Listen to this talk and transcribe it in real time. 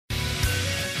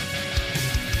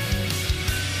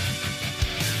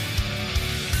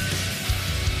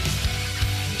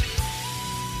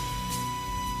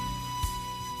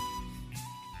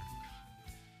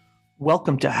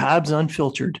Welcome to Habs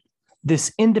Unfiltered.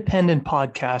 This independent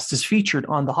podcast is featured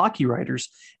on the Hockey Writers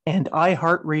and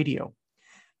iHeartRadio,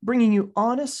 bringing you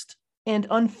honest and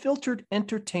unfiltered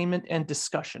entertainment and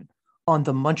discussion on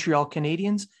the Montreal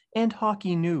Canadiens and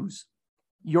hockey news.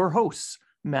 Your hosts,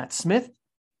 Matt Smith,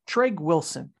 Treg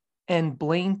Wilson, and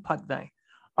Blaine Putney,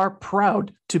 are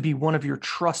proud to be one of your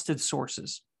trusted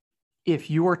sources.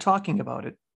 If you are talking about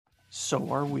it,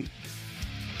 so are we.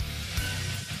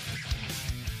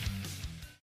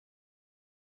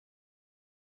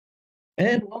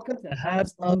 And welcome to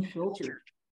Habs Unfiltered,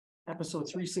 episode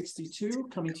 362,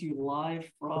 coming to you live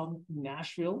from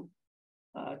Nashville,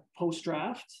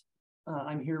 post-draft.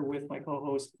 I'm here with my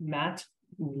co-host, Matt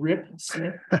Rip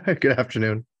Smith. Good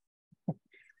afternoon.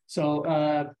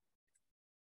 So,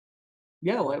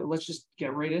 let's just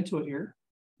get right into it here.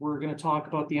 We're going to talk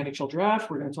about the NHL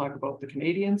draft. We're going to talk about the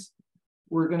Canadiens.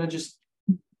 We're going to just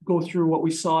go through what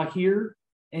we saw here.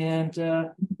 And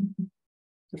the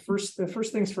first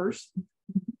things first,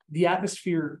 the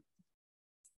atmosphere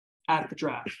at the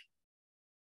draft.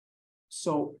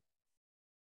 So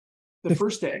the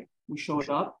first day we showed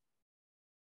up,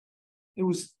 it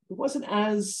wasn't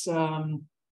as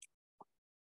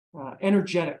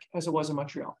energetic as it was in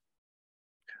Montreal.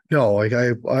 No,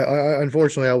 I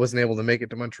unfortunately I wasn't able to make it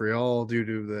to Montreal due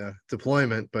to the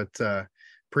deployment, but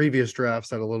previous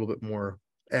drafts had a little bit more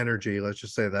energy, let's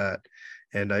just say that.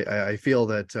 And I feel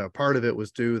that part of it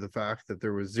was due to the fact that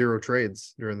there was 0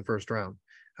 trades during the first round,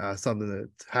 something that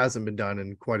hasn't been done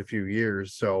in quite a few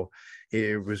years. So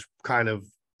it was kind of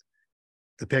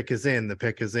the pick is in, the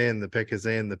pick is in, the pick is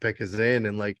in, the pick is in.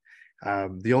 And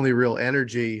the only real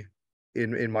energy,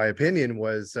 in my opinion,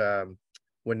 was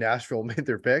when Nashville made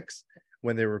their picks,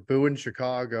 when they were booing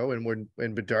Chicago, and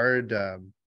when Bedard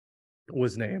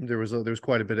was named, there was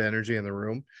quite a bit of energy in the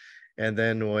room. And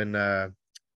then when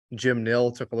Jim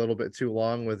Nill took a little bit too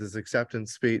long with his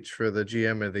acceptance speech for the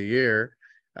GM of the year,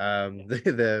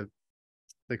 the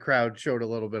crowd showed a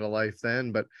little bit of life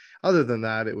then. But other than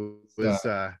that, it was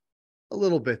a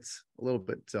little bit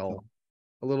dull.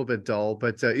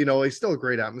 But it's still a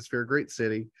great atmosphere, great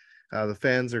city. The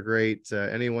fans are great.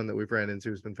 Anyone that we've ran into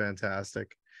has been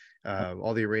fantastic.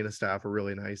 All the arena staff are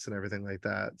really nice and everything like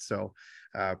that. So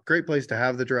great place to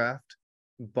have the draft.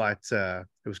 But it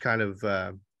was kind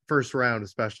of first round,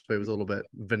 especially, it was a little bit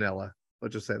vanilla.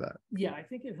 Let's just say that. Yeah, I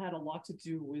think it had a lot to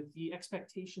do with the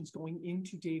expectations going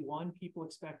into day one. People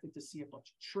expected to see a bunch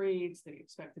of trades. They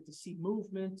expected to see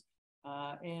movement.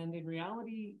 And in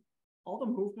reality, all the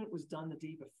movement was done the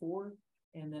day before.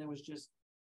 And then it was just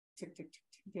tick, tick,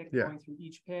 tick, tick, going through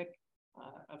each pick.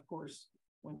 Of course,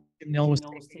 when Neil was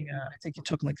taking, I think it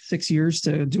took like 6 years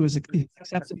to do his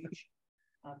acceptance.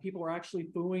 People were actually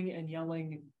booing and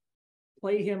yelling,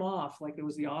 "Play him off," like it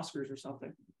was the Oscars or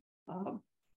something.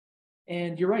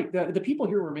 And you're right, the people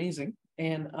here were amazing.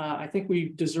 And I think we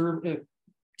deserve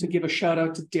to give a shout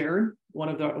out to Darren, one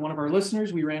of our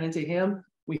listeners. We ran into him.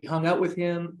 We hung out with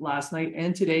him last night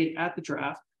and today at the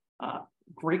draft.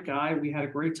 Great guy. We had a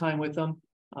great time with him.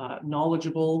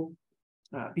 Knowledgeable,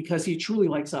 because he truly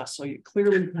likes us. So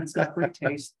he's got great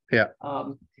taste. Yeah.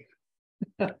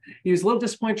 He was a little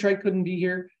disappointed Treg couldn't be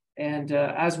here. And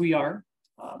as we are,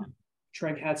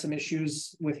 Treg had some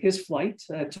issues with his flight.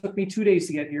 It took me 2 days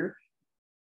to get here,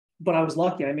 but I was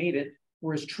lucky I made it.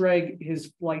 Whereas Treg,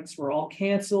 his flights were all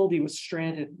canceled. He was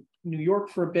stranded in New York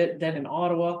for a bit, then in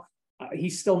Ottawa.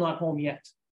 He's still not home yet.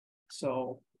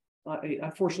 So I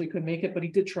unfortunately couldn't make it, but he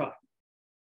did try.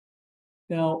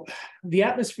 Now, the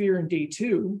atmosphere in day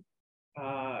two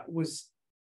was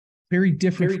very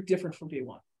different from day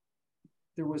one.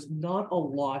 There was not a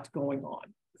lot going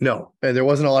on. No, and there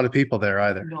wasn't a lot of people there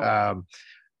either. No.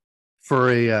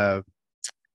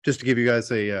 Just to give you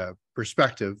guys a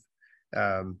perspective,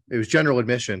 it was general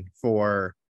admission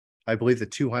for, I believe, the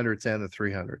 200s and the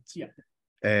 300s. Yeah.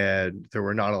 And there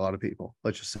were not a lot of people.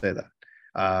 Let's just say that.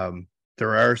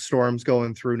 There are storms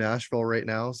going through Nashville right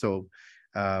now. So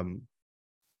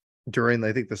during,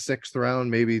 I think, the 6th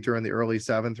round, maybe during the early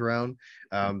 7th round,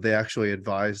 they actually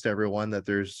advised everyone that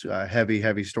there's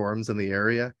heavy storms in the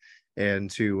area, and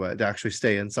to actually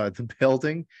stay inside the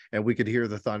building, and we could hear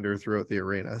the thunder throughout the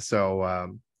arena.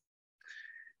 So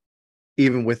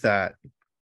even with that,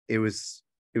 it was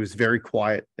very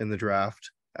quiet in the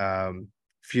draft.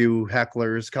 Few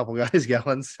hecklers, couple guys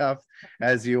yelling stuff,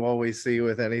 as you always see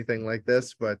with anything like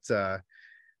this, but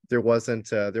there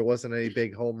wasn't any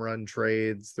big home run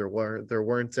trades. There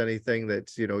weren't anything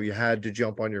that you had to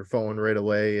jump on your phone right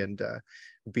away and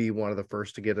be one of the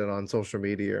first to get it on social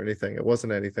media or anything. It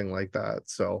wasn't anything like that.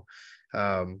 So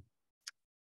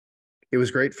it was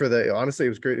great for honestly, it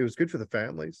was great. It was good for the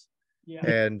families. Yeah.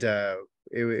 And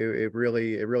it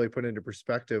really put into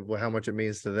perspective how much it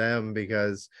means to them,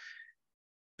 because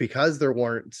there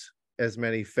weren't as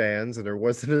many fans and there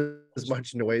wasn't as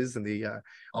much noise, and the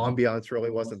ambiance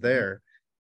really wasn't there.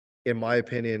 In my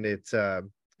opinion, it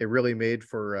really made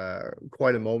for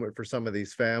quite a moment for some of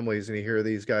these families. And you hear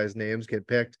these guys' names get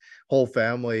picked, whole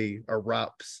family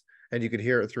erupts, and you could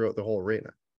hear it throughout the whole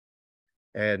arena.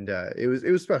 And it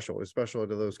was special. It was special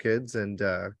to those kids, and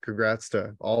congrats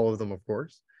to all of them, of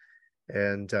course.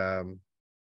 And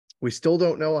we still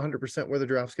don't know 100% where the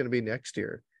draft's going to be next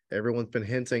year. Everyone's been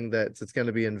hinting that it's going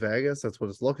to be in Vegas. That's what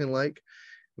it's looking like.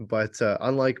 But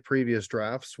unlike previous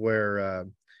drafts where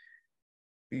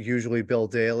usually Bill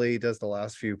Daly does the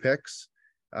last few picks,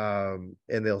 and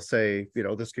they'll say,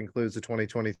 this concludes the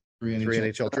 2023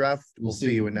 NHL draft. We'll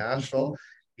see you in Nashville.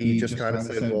 He just kind of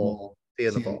said, we'll see you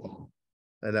in the fall.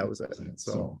 And that was it.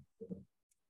 So,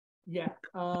 yeah.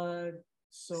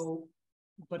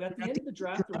 But at the end of the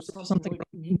draft, there was something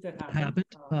really neat that happened.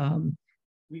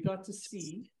 We got to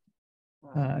see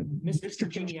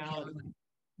Mr. Congeniality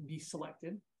be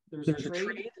selected. There's a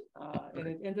trade, and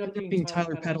it ended up being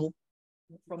Tyler Peddle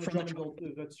from the Drummond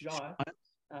that's Jaw.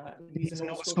 He's a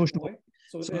Nova Scotia boy.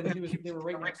 So they were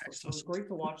right next to us. So it was great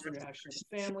to watch the reaction of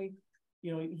the family.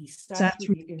 He sat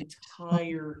through the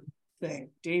entire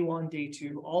thing, day one, day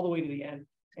two, all the way to the end.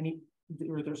 And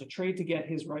there's a trade to get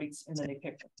his rights, and then they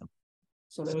picked him.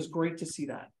 So that was great to see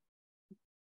that.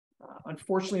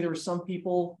 Unfortunately, there were some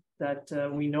people that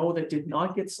we know that did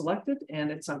not get selected, and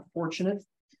it's unfortunate.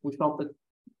 We felt that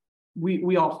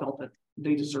we all felt that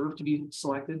they deserved to be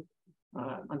selected.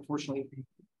 Unfortunately,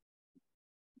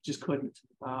 just couldn't.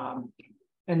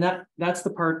 And that's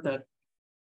the part that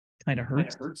kind of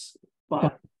hurts.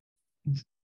 But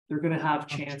they're going to have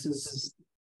chances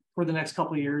for the next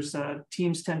couple of years.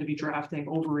 Teams tend to be drafting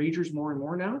overagers more and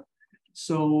more now.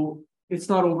 So it's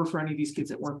not over for any of these kids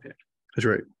that weren't picked. That's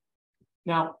right.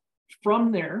 Now,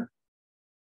 from there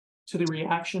to the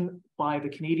reaction by the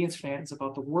Canadiens fans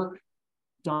about the work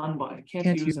done by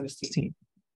Kent Hughes and his team.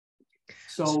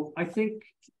 So I think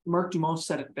Mark Dumont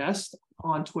said it best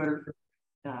on Twitter,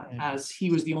 as he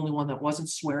was the only one that wasn't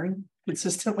swearing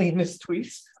consistently in his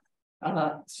tweets.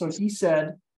 So he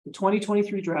said, the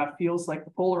 2023 draft feels like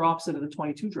the polar opposite of the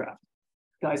 22 draft.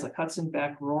 Guys like Hudson,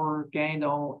 Beck, Rohr,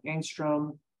 Gagnon,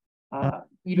 Engstrom,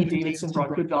 even Davidson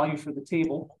brought good value for the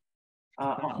table.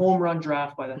 A home run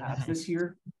draft by the Habs this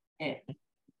year.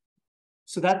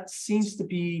 So that seems to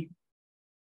be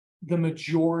the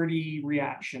majority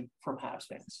reaction from Habs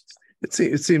fans.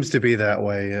 It seems to be that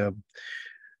way.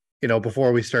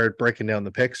 Before we started breaking down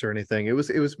the picks or anything, it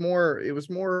was more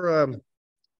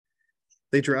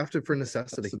they drafted for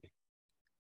necessity.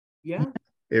 Yeah.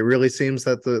 It really seems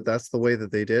that that's the way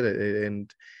that they did it.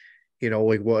 And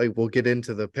we'll get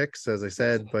into the picks, as I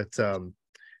said, but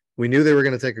we knew they were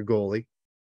going to take a goalie.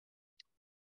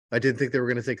 I didn't think they were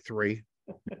going to take 3.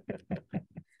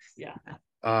 Yeah.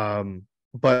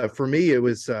 But for me, it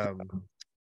was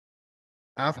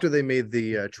after they made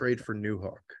the trade for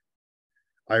Newhook,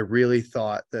 I really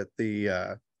thought that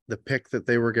the pick that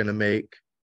they were going to make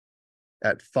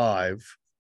at 5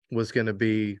 was going to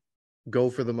be go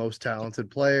for the most talented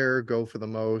player, go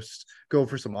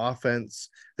for some offense.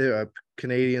 The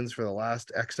Canadians for the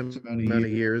last X amount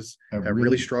of years have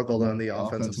really struggled on the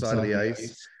offensive side of the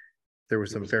ice. There were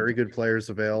some very good players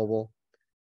available.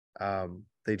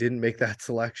 They didn't make that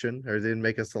selection, or didn't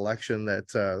make a selection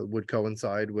that would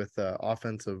coincide with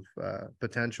offensive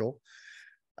potential.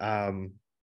 And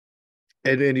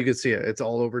you can see it. It's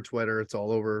all over Twitter. It's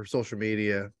all over social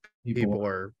media. People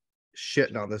are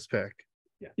shitting on this pick.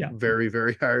 Yeah. Very,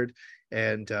 very hard.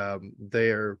 And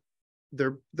they're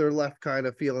left kind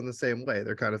of feeling the same way.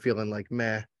 They're kind of feeling like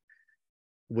meh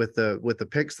with the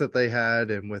picks that they had,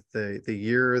 and with the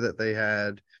year that they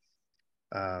had,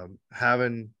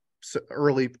 having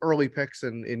early picks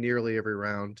in nearly every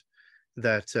round,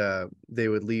 that they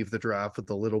would leave the draft with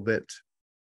a little bit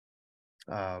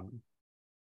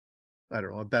I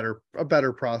don't know, a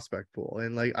better prospect pool.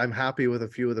 And like, I'm happy with a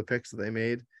few of the picks that they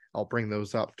made. I'll bring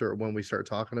those up to when we start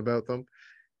talking about them.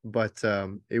 But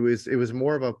it was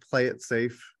more of a play it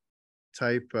safe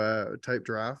type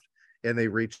draft, and they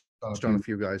reached on a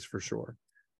few guys for sure.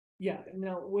 Yeah.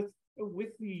 Now with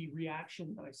the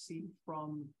reaction that I see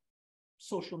from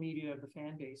social media of the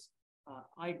fan base,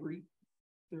 I agree.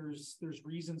 There's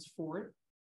reasons for it.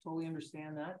 Totally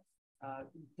understand that.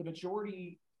 The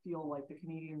majority feel like the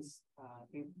Canadiens,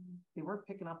 they weren't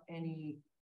picking up any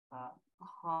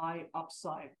high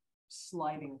upside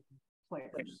sliding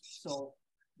players. So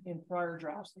in prior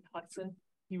drafts, like Hudson,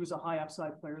 he was a high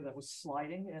upside player that was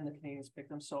sliding, and the Canadians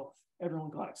picked him. So everyone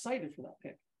got excited for that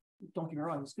pick. Don't get me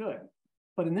wrong, he's good.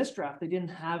 But in this draft, they didn't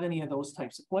have any of those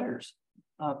types of players.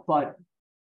 But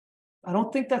I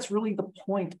don't think that's really the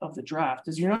point of the draft,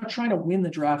 is you're not trying to win the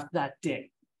draft that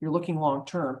day. You're looking long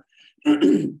term.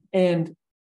 And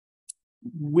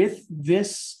with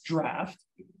this draft,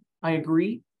 I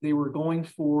agree, they were going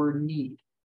for need.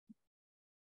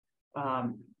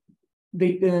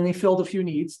 They filled a few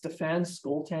needs: defense,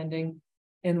 goaltending.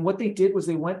 And what they did was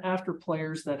they went after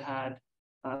players that had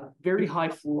very high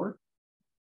floor,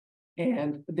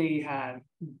 and they had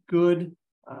good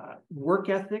work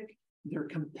ethic. They're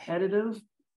competitive,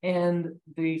 and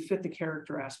they fit the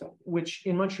character aspect, which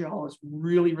in Montreal is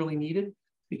really, really needed,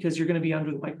 because you're going to be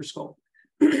under the microscope.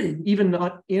 Even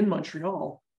not in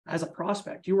Montreal as a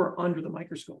prospect, you are under the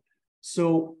microscope.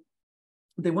 So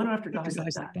they went after guys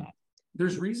like that.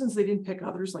 There's reasons they didn't pick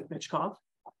others like Michkov.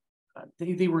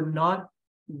 They were not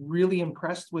really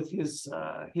impressed with his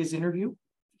interview.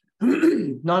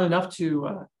 Not enough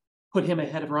to put him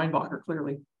ahead of Reinbacher,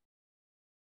 clearly.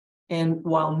 And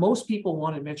while most people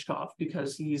wanted Michkov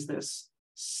because he's this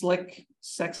slick,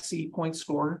 sexy point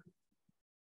scorer,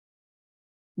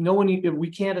 we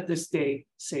can't at this day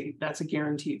say that's a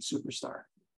guaranteed superstar.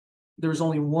 There's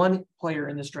only one player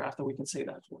in this draft that we can say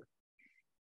that for.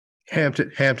 Hampton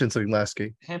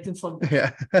Slugleski. Hampton Slugleski.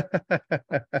 Yeah.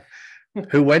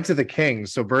 Who went to the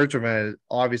Kings. So Bergman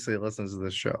obviously listens to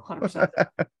this show. 100%.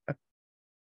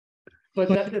 But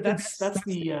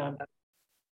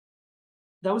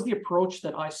that was the approach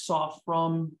that I saw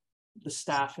from the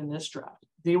staff in this draft.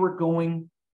 They were going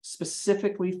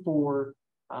specifically for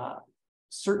a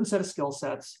certain set of skill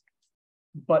sets,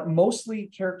 but mostly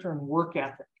character and work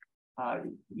ethic.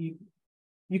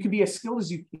 You can be as skilled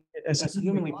as as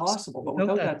humanly possible, but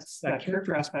without that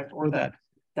character aspect or that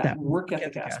work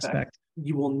ethic aspect,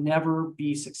 you will never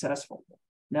be successful.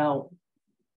 Now,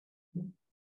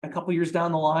 a couple years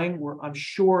down the line, where I'm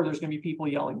sure there's going to be people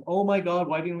yelling, "Oh my God,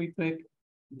 why didn't we pick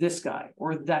this guy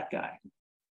or that guy?"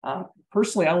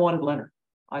 Personally, I wanted Leonard.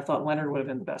 I thought Leonard would have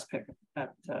been the best pick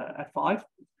at 5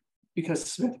 because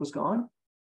Smith was gone.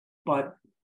 But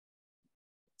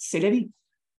c'est la vie.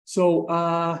 So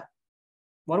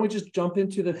why don't we just jump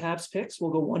into the Habs picks?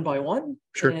 We'll go one by one.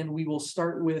 Sure. And we will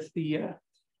start with the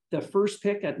first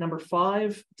pick at number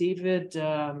 5, David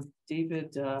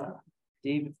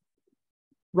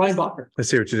Reinbacher. I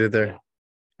see what you did there. Yeah.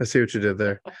 I see what you did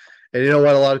there. And you know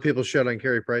what? A lot of people shit on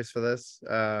Carey Price for this.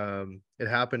 It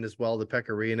happened as well to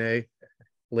Pecorine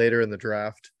later in the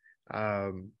draft.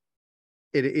 You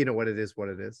know what? It is what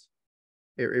it is.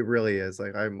 It really is.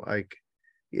 Like, I'm like,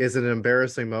 is it an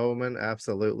embarrassing moment?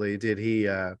 Absolutely. Did he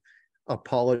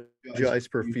apologize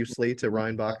profusely to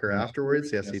Reinbacher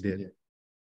afterwards? Yes, he did.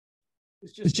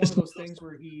 It's just one of those things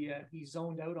where he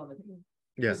zoned out on the name.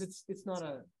 Yeah. Because it's not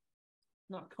a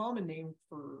common name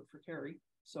for Carey.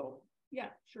 So yeah,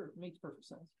 sure, it makes perfect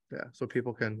sense. Yeah, so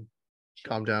people can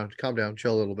calm down,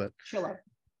 chill a little bit. Chill out.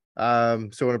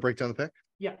 So want to break down the pick?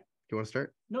 Yeah. Do you want to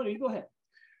start? No, you go ahead.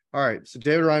 All right. So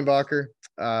David Reinbacher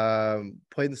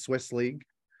played in the Swiss League.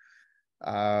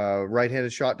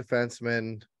 Right-handed shot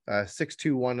defenseman,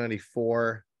 6'2",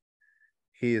 194.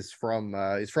 He's from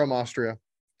Austria.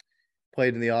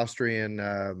 Played in the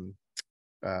Austrian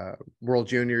World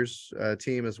Juniors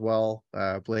team as well.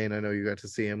 Blaine, I know you got to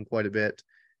see him quite a bit,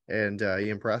 and he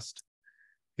impressed.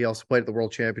 He also played at the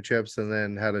World Championships and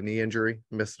then had a knee injury,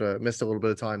 missed a little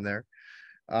bit of time there.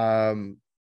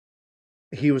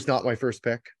 He was not my first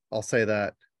pick, I'll say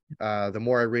that. The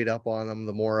more I read up on him,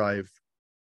 the more I've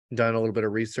done a little bit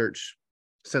of research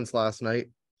since last night.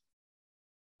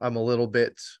 I'm a little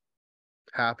bit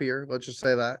happier, let's just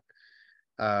say that.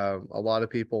 A lot of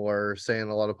people are saying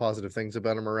a lot of positive things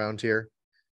about him around here.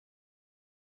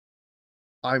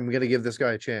 I'm going to give this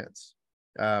guy a chance.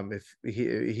 If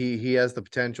he has the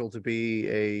potential to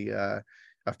be a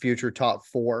future top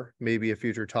 4, maybe a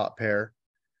future top pair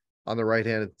on the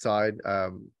right-handed side.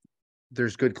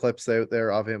 There's good clips out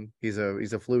there of him. He's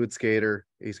a fluid skater.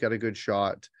 He's got a good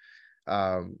shot.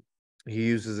 He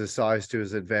uses his size to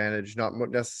his advantage, not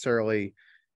necessarily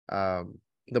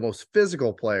the most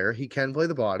physical player. He can play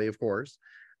the body, of course,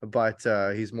 but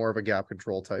he's more of a gap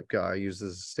control type guy,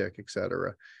 uses a stick,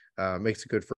 etc. Makes a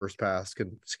good first pass,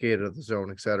 can skate out of the zone,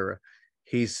 etc.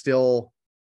 He's still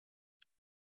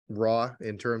raw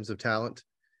in terms of talent,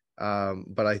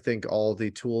 but I think all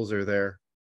the tools are there.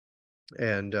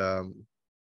 And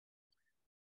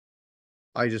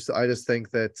I just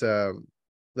think that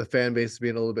the fan base is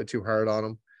being a little bit too hard on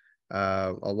him.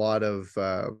 A lot of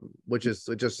which is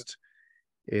just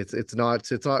it's not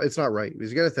right.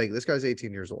 Because you got to think, this guy's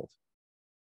 18 years old.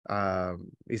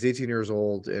 He's 18 years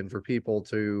old, and for people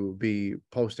to be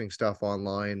posting stuff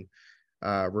online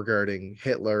regarding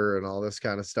Hitler and all this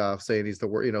kind of stuff, saying he's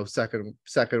the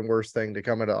second worst thing to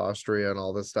come into Austria and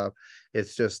all this stuff,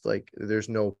 it's just like there's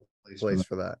no place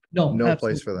for that. No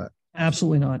place for that.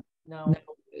 Absolutely not. Now,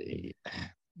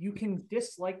 you can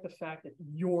dislike the fact that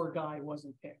your guy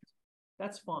wasn't picked.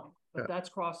 That's fine, but that's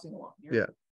crossing the line.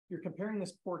 You're comparing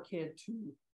this poor kid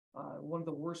to one of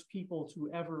the worst people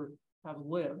to ever have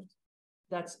lived.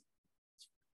 It's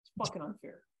fucking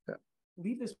unfair.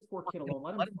 Leave this poor kid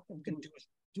alone. Let him fucking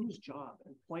do his job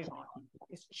and play hockey.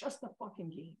 It's just a fucking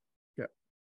game.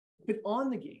 But on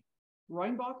the game,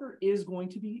 Reinbacher is going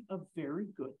to be a very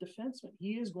good defenseman.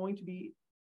 He is going to be,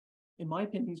 in my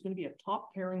opinion, he's going to be a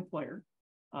top pairing player.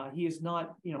 He is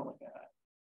not,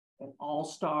 an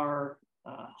all-star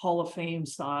Hall of Fame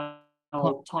style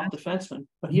top defenseman,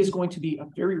 but he is going to be a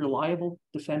very reliable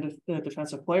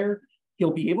defensive player.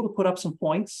 He'll be able to put up some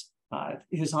points.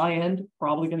 His high end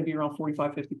probably going to be around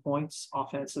 45, 50 points,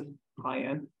 offensive high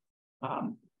end.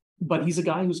 But he's a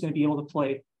guy who's going to be able to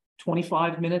play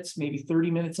 25 minutes, maybe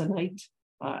 30 minutes a night.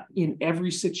 In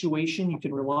every situation, you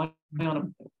can rely on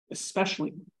him,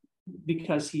 especially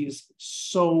because he's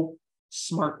so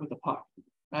smart with the puck.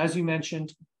 As you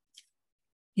mentioned,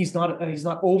 he's not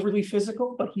overly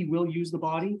physical, but he will use the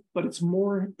body. But it's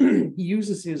more he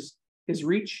uses his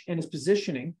reach and his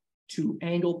positioning to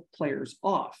angle players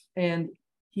off, and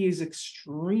he is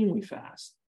extremely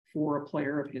fast for a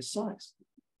player of his size.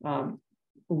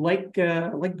 Like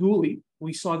Gooley,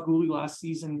 we saw Gooley last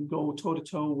season go toe to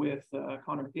toe with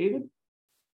Connor McDavid.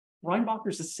 Reinbacher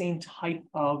is the same type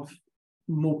of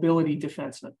mobility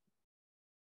defenseman,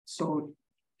 so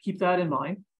keep that in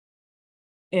mind.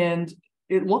 And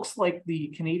it looks like the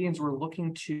Canadians were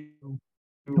looking to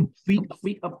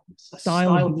complete a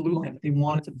style of blue line that they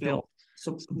wanted to build.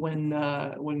 So when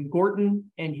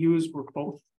Gorton and Hughes were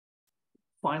both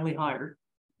finally hired,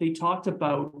 they talked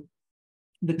about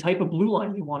the type of blue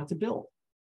line they wanted to build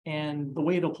and the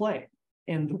way they'll play.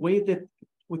 And the way that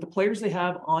with the players they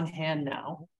have on hand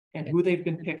now and who they've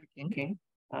been picking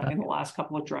in the last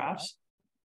couple of drafts,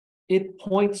 it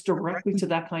points directly to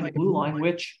that kind of blue line,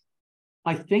 which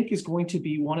I think is going to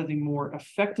be one of the more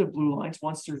effective blue lines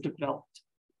once they're developed.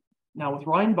 Now with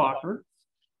Reinbacher,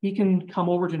 he can come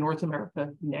over to North America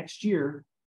next year.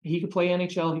 He could play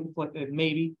NHL. He can play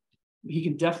maybe. He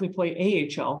can definitely play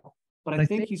AHL. But I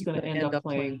think he's going to end up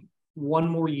playing one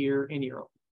more year in Europe.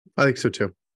 I think so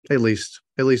too. At least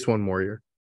one more year.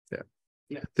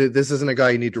 Yeah. This isn't a guy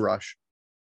you need to rush.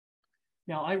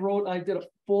 Now I did a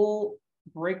full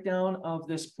breakdown of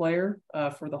this player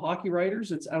for the Hockey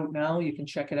Writers. It's out now. You can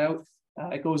check it out.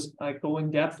 I go in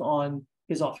depth on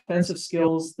his offensive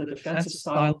skills, the defensive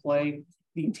style of play,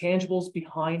 the intangibles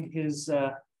behind his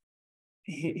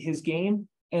game.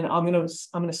 And I'm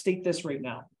gonna state this right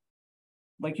now.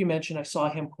 Like you mentioned, I saw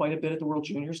him quite a bit at the World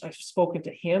Juniors. I've spoken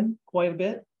to him quite a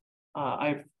bit.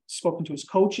 I've spoken to his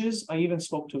coaches. I even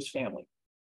spoke to his family.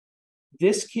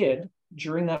 This kid,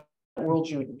 during that World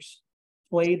Juniors,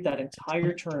 played that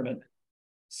entire tournament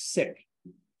sick.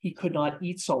 He could not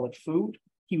eat solid food.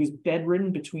 He was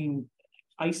bedridden between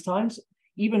ice times.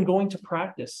 Even going to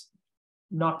practice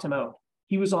knocked him out.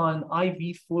 He was on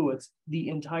IV fluids the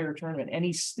entire tournament, and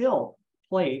he still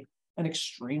played an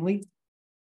extremely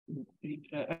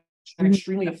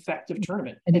effective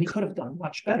tournament. And he could have done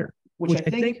much better, which I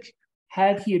think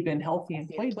had he been healthy and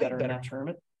played better in that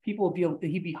tournament, he'd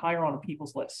be higher on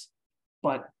people's lists.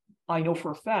 But I know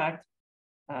for a fact,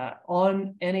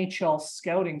 on NHL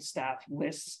scouting staff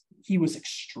lists, he was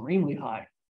extremely high,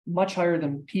 much higher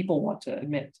than people want to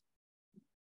admit.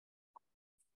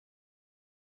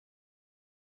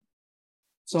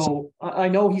 So I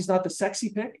know he's not the sexy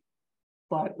pick,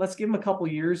 but let's give him a couple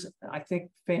of years. I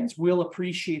think fans will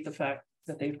appreciate the fact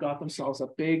that they've got themselves a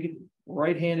big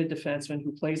right-handed defenseman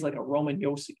who plays like a Roman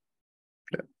Josi.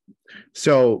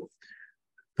 So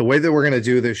the way that we're going to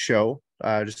do this show,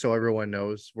 just so everyone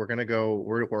knows, we're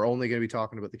only going to be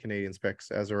talking about the Canadians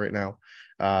picks as of right now.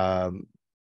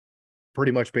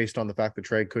 Pretty much based on the fact that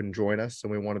Trey couldn't join us,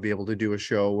 and we want to be able to do a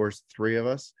show where it's three of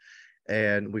us.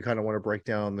 And we kind of want to break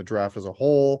down the draft as a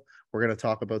whole. We're going to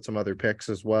talk about some other picks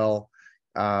as well,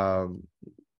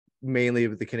 mainly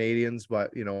with the Canadians,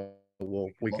 but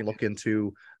we can look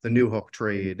into the New Hook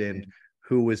trade and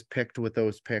who was picked with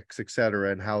those picks,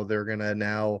 etc., and how they're going to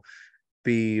now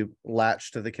be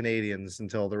latched to the Canadians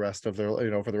until the rest of their,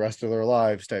 for the rest of their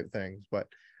lives type things. But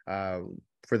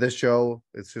for this show,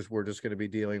 we're just going to be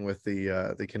dealing with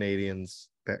the Canadians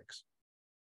picks.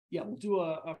 Yeah, we'll do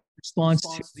a response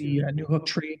to the New Hook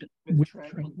trade. With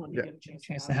Trent when we get a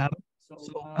chance to have it.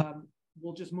 So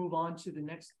we'll just move on to the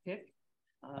next pick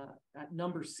at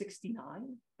number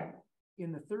 69.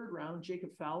 In the third round,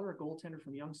 Jacob Fowler, a goaltender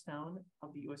from Youngstown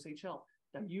of the USHL.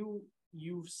 Now,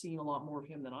 you've seen a lot more of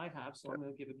him than I have, so I'm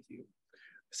going to give it to you.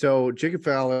 So Jacob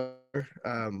Fowler,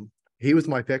 he was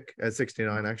my pick at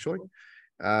 69, actually.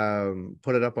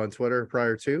 Put it up on Twitter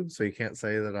prior to, so you can't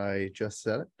say that I just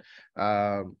said it.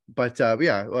 I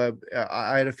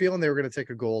had a feeling they were going to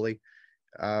take a goalie.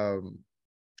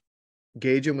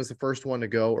 Gagin was the first one to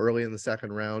go early in the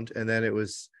second round, and then it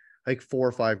was like 4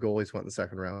 or 5 goalies went in the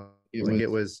second round. It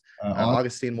was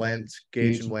Augustine went,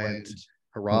 Gagin went,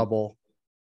 Harabel.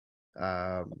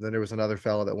 Then there was another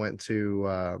fellow that went to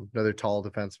another tall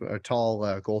defenseman, a tall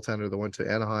goaltender that went to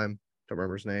Anaheim. Don't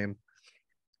remember his name.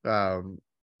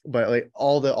 But like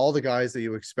all the guys that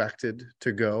you expected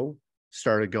to go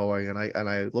started going, and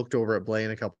I looked over at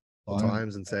Blaine a couple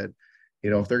times and said,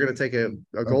 if they're going to take a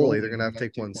goalie, they're going to have to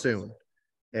take one soon.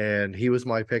 And he was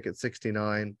my pick at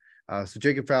 69. So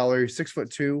Jacob Fowler,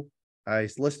 6'2".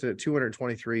 He's listed at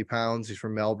 223 pounds. He's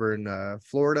from Melbourne,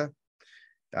 Florida.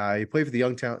 He played for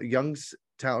the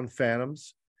Youngstown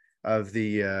Phantoms of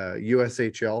the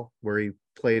USHL, where he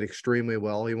played extremely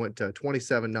well. He went to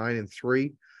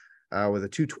 27-9-3 with a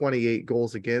 228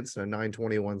 goals against and a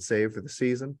 921 save for the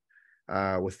season,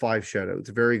 with 5 shutouts.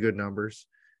 Very good numbers.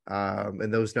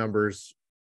 And those numbers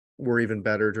were even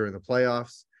better during the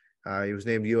playoffs. He was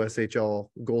named USHL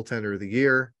Goaltender of the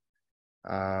Year.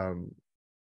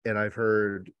 And I've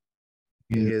heard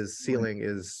his ceiling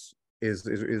is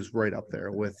right up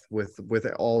there with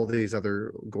all these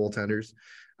other goaltenders.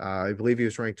 I believe he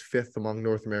was ranked 5th among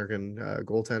North American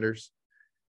goaltenders.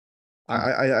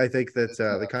 I think that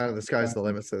the sky's the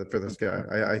limit for this guy.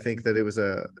 I think that it was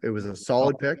a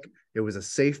solid pick. It was a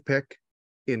safe pick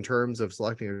in terms of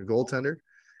selecting a goaltender,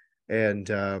 and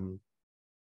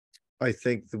I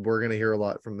think that we're going to hear a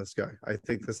lot from this guy. I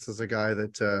think this is a guy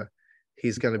that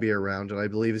he's going to be around, and I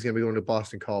believe he's going to be going to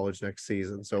Boston College next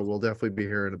season. So we'll definitely be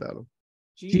hearing about him.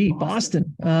 Gee,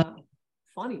 Boston.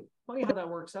 Funny how that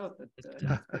works out.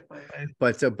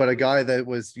 But a guy that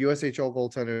was USHL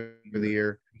goaltender of the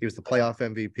year. He was the playoff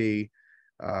MVP.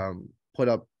 Put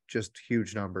up just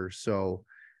huge numbers. So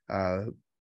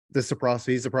he's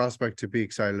a prospect to be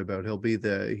excited about. He'll be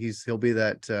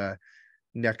that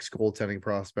next goaltending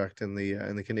prospect in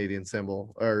the Canadian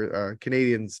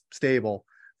Canadian stable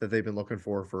that they've been looking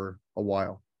for a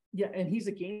while. Yeah, and he's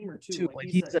a gamer too. Like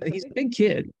he's a big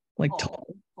kid, like tall,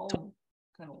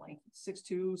 kind of lengthy,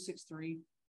 6'2", 6'3".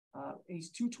 He's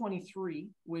 223,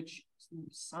 which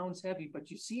sounds heavy,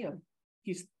 but you see him,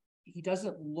 he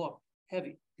doesn't look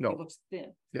heavy. No. He looks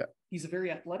thin. Yeah. He's a very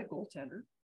athletic goaltender,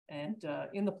 and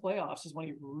in the playoffs is when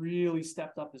he really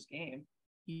stepped up his game.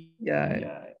 He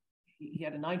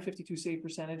had a 952 save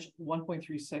percentage,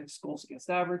 1.36 goals against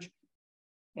average,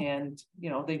 and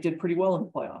they did pretty well in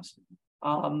the playoffs.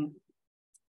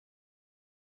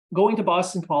 Going to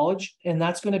Boston College, and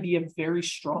that's going to be a very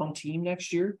strong team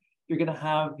next year. You're going to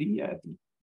have the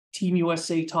Team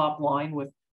USA top line with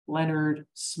Leonard,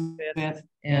 Smith,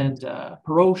 and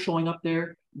Perreault showing up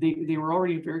there. They were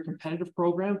already a very competitive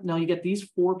program. Now you get these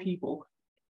 4 people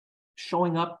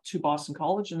showing up to Boston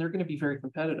College, and they're going to be very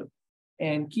competitive.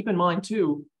 And keep in mind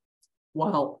too,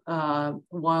 while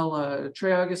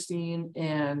Trey Augustine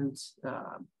and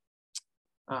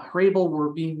Hrabel were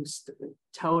being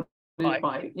touted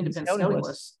by independent scouting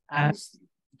lists as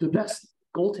the best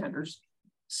goaltenders,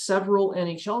 several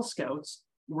NHL scouts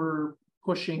were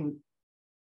pushing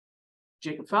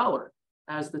Jacob Fowler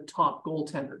as the top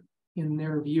goaltender in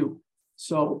their view.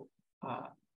 So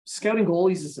scouting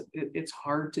goalies it's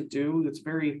hard to do. It's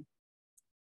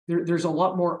there's a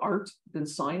lot more art than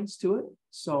science to it.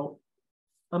 So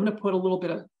I'm going to put a little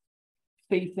bit of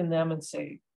faith in them and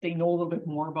say they know a little bit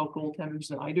more about goaltenders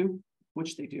than I do,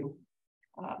 which they do.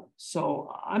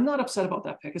 So I'm not upset about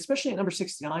that pick, especially at number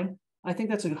 69. I think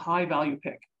that's a high value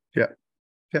pick. Yeah.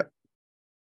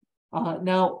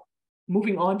 Now,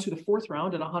 moving on to the 4th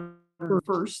round at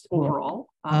 101st overall,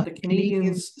 the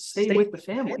Canadians stay with the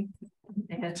family,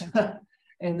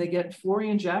 and they get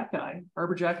Florian Jacki,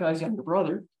 Arbor Jacki's younger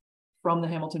brother, from the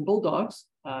Hamilton Bulldogs,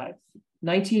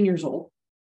 19 years old,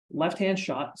 left-hand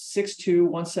shot, 6'2",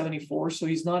 174. So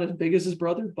he's not as big as his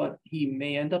brother, but he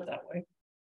may end up that way.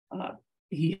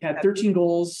 He had 13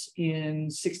 goals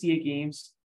in 68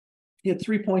 games. He had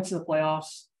 3 points in the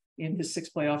playoffs in his 6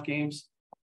 playoff games.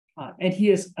 And he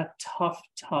is a tough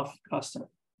customer.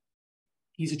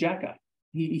 He's a Jack guy.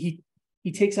 He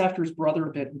takes after his brother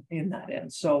a bit in that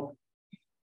end. So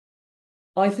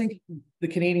I think the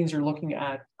Canadians are looking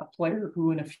at a player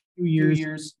who in a few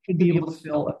years should be able to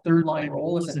fill a 3rd line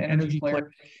role as an energy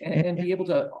player and be able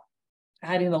to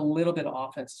add in a little bit of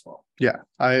offense as well. Yeah,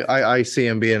 I see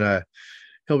him being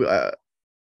he'll be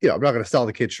I'm not going to sell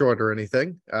the kid short or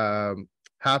anything.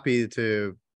 Happy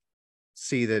to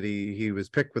see that he was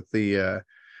picked with the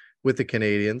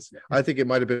Canadians. Yeah. I think it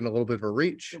might have been a little bit of a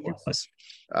reach. It was.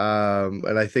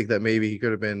 And I think that maybe he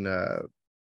could have been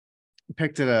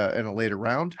picked in a later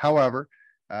round. However,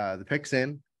 the pick's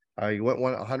in. He went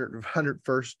 100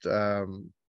 first.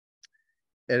 And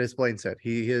as Blaine said,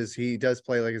 he does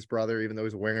play like his brother, even though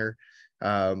he's a winger.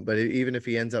 But even if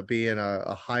he ends up being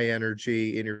a high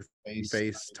energy, in your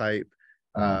face type,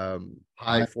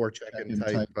 high forechecking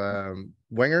type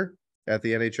winger at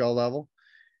the NHL level,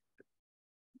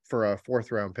 for a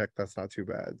 4th round pick, that's not too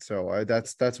bad. So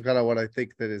that's kind of what I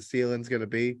think that his ceiling's going to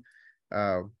be.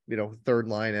 3rd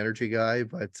line energy guy,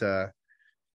 but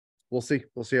we'll see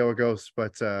how it goes.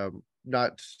 But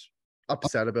not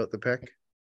upset about the pick.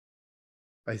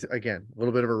 Again, a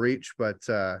little bit of a reach, but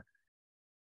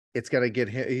it's going to get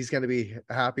him. He's going to be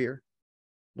happier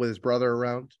with his brother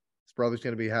around. His brother's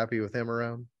going to be happy with him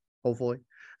around, hopefully.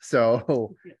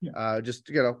 So just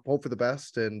hope for the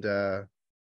best, and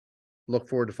look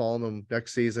forward to following them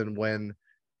next season when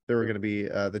they're going to be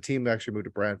the team actually moved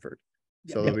to Brantford.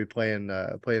 So they'll be playing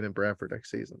in Brantford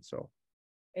next season. So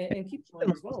and keep in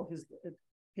mind as well,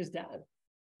 his dad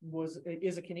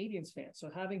is a Canadiens fan. So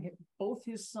having both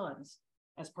his sons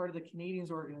as part of the Canadiens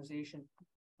organization,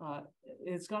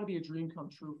 it's got to be a dream come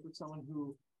true for someone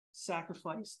who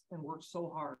sacrificed and worked so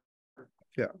hard.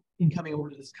 Yeah, in coming over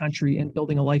to this country and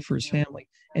building a life for his family.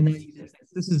 And then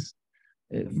this is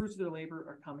the fruits of their labor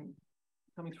are coming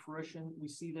to fruition. We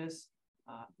see this.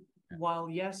 While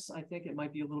yes, I think it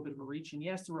might be a little bit of a reach, and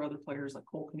yes, there were other players like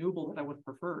Cole Knuble that I would have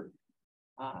preferred.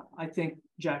 I think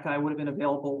Jack I would have been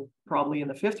available probably in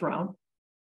the 5th round,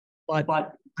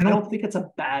 but I don't think it's a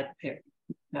bad pick.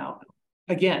 Now,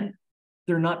 again,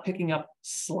 they're not picking up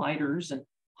sliders and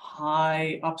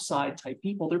high upside type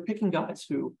people. They're picking guys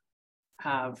who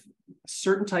have a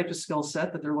certain type of skill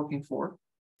set that they're looking for,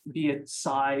 be it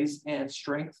size and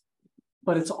strength,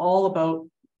 but it's all about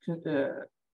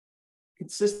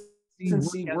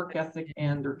consistency, work ethic,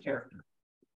 and their character.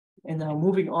 And now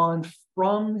moving on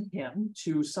from him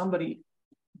to somebody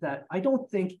that I don't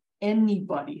think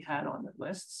anybody had on their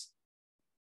lists,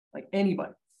 like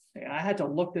anybody. I had to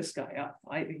look this guy up.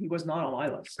 He was not on my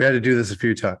list. we had to do this a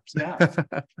few times. Yeah.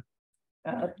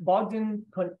 Bogdan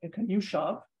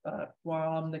Konyushov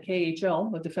from the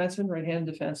KHL, a defenseman,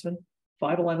 right-handed defenseman,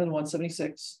 5'11",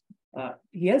 176.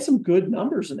 He had some good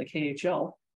numbers in the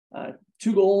KHL.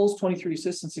 2 goals, 23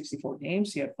 assists in 64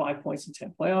 games. He had 5 points in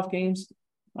 10 playoff games.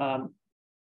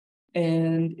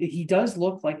 And he does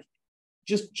look like,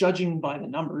 just judging by the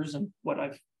numbers and what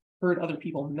I've heard other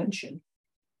people mention,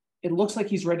 it looks like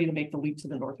he's ready to make the leap to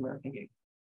the North American game.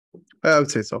 I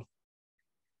would say so.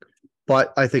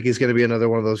 But I think he's going to be another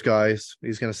one of those guys.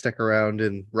 He's going to stick around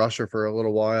in Russia for a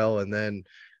little while, and then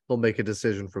he'll make a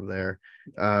decision from there.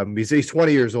 He's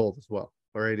 20 years old as well.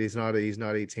 All right, he's not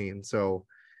 18. So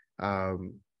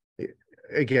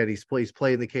again, he's played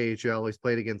in the KHL. He's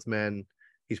played against men.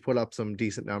 He's put up some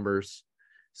decent numbers.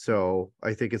 So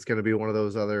I think it's going to be one of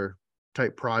those other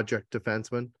type project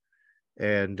defensemen,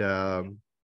 and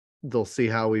they'll see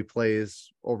how he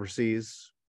plays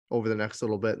overseas over the next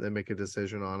little bit and then make a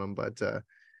decision on him. But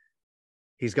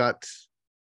he's got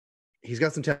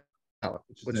some talent.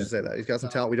 Let's just say that he's got some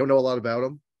talent. We don't know a lot about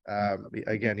him.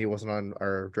 Again, he wasn't on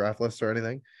our draft list or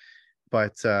anything,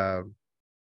 but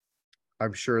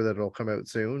I'm sure that it'll come out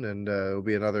soon, and it'll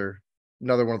be another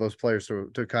one of those players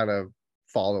to kind of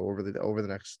follow over the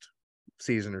next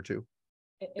season or two.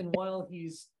 And while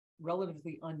he's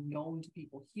relatively unknown to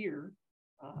people here,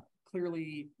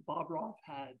 clearly Bob Roth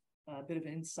had a bit of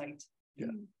insight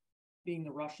in being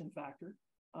the Russian factor.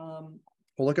 Well,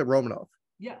 look at Romanov.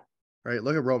 Yeah. Right.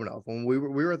 Look at Romanov. When we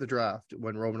were at the draft,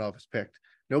 when Romanov was picked,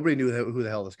 nobody knew who the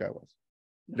hell this guy was.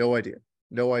 No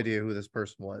idea who this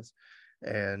person was.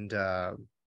 And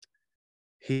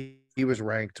he was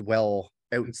ranked well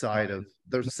outside of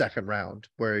the 2nd round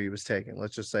where he was taken.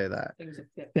 Let's just say that. It was a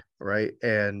fit. Right.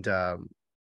 And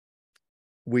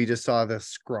we just saw this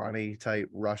scrawny type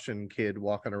Russian kid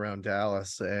walking around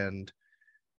Dallas, and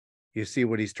you see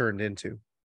what he's turned into.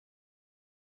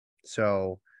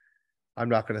 So I'm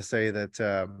not going to say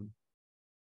that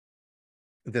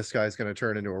this guy's going to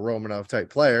turn into a Romanov type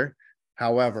player.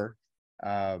 However,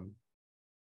 I'm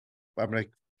going to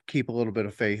keep a little bit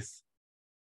of faith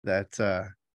that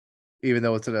even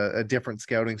though it's a different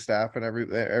scouting staff and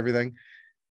everything,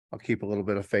 I'll keep a little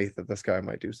bit of faith that this guy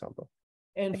might do something.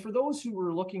 And for those who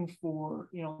were looking for,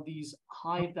 these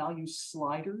high value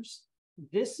sliders,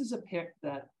 this is a pick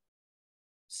that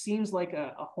seems like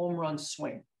a home run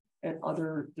swing. And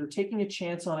they're taking a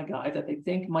chance on a guy that they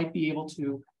think might be able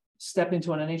to step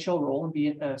into an NHL role and be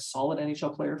a solid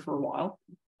NHL player for a while,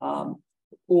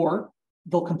 or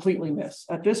they'll completely miss.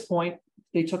 At this point,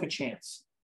 they took a chance,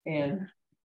 and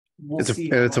we'll see.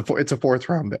 It's a fourth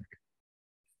round pick.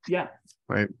 Yeah.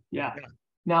 Right. Yeah.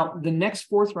 Now, the next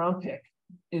fourth round pick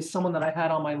is someone that I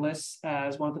had on my list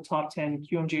as one of the top 10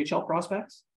 QMJHL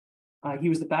prospects. He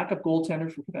was the backup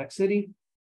goaltender for Quebec City,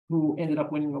 who ended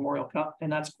up winning the Memorial Cup,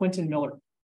 and that's Quentin Miller.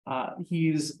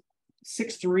 He's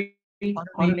 6'3",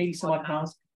 180 some odd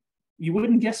pounds. You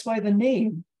wouldn't guess by the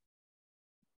name,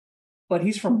 but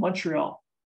he's from Montreal.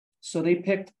 So they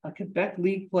picked a Quebec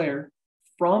League player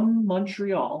from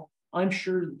Montreal. I'm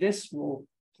sure this will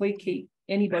placate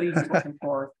anybody who's looking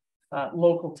for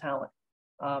local talent.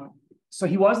 So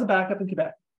he was the backup in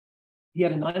Quebec. He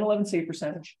had a .911 save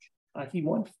percentage. He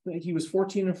was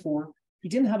 14-4. He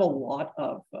didn't have a lot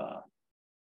of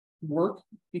work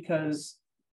because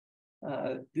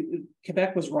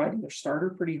Quebec was riding their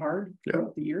starter pretty hard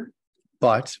throughout the year.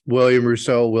 But William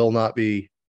Rousseau will not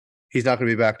be. He's not going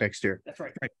to be back next year. That's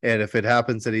right. And if it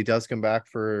happens that he does come back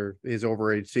for his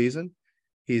overage season,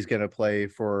 he's going to play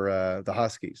for the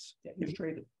Huskies. Yeah, he was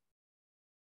traded.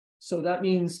 So that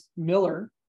means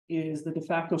Miller is the de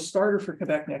facto starter for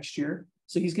Quebec next year.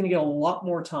 So he's going to get a lot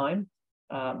more time.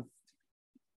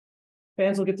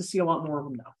 Fans will get to see a lot more of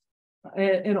him now.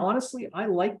 And honestly, I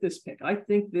like this pick. I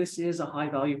think this is a high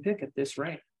value pick at this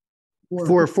rank.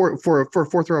 For a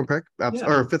fourth round pick,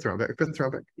 or fifth round pick.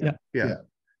 Yeah.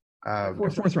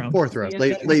 Fourth round.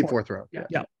 Late fourth round.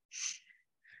 Yeah.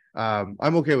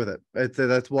 I'm okay with it.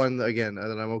 That's one again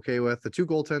that I'm okay with. The two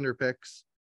goaltender picks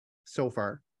so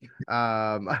far.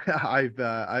 I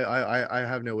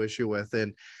have no issue with,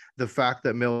 and the fact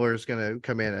that Miller is going to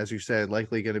come in, as you said,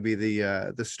 likely going to be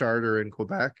the starter in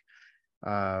Quebec.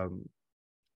 The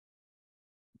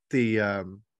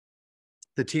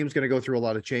team's going to go through a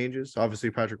lot of changes. Obviously,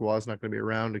 Patrick Waugh is not going to be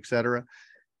around, etc.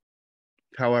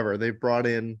 However, they've brought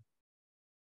in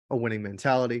a winning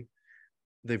mentality.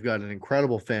 They've got an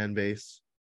incredible fan base.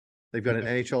 They've got an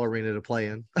NHL arena to play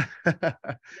in.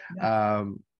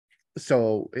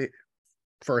 So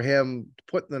for him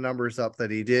putting the numbers up that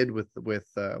he did with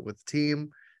the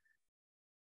team,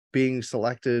 being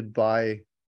selected by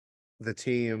the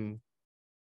team,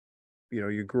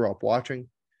 you grew up watching,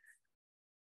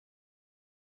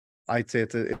 I'd say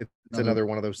it's another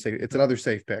one of those safe. It's another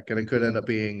safe pick, and it could end up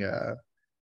being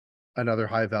another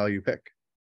high value pick.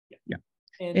 Yeah.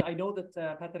 And I know that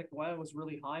Patrick Roy was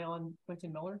really high on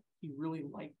Quentin Miller. He really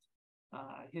liked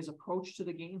his approach to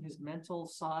the game, his mental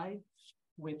side,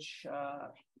 which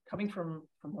coming from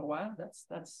Roy,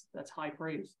 that's high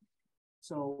praise.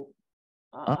 So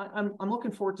I'm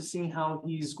looking forward to seeing how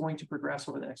he's going to progress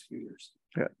over the next few years.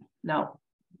 Yeah. Now,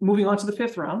 moving on to the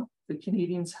fifth round, the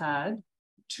Canadiens had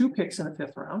 2 picks in the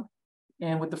fifth round.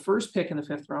 And with the first pick in the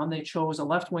fifth round, they chose a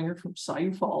left winger from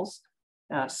Sioux Falls,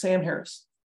 Sam Harris,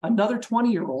 another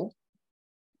 20-year-old,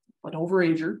 an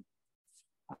overager.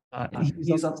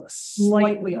 He's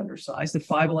slightly undersized at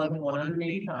 5'11",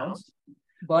 180 pounds,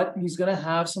 but he's going to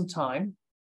have some time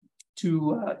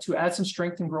to add some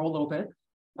strength and grow a little bit,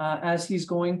 as he's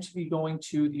going to be going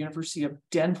to the University of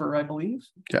Denver, I believe.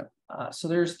 Yeah. So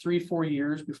there's 3-4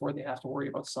 years before they have to worry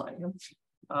about signing him.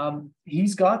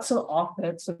 He's got some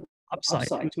offensive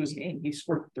upside to his game. He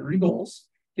scored 30 goals,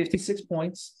 56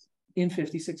 points in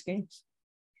 56 games.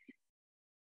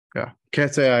 Yeah,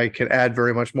 can't say I can add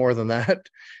very much more than that.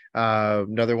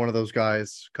 Another one of those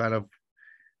guys, kind of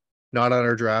not on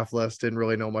our draft list, didn't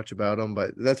really know much about him,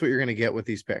 but that's what you're going to get with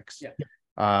these picks. Yeah.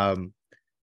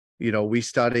 We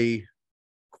study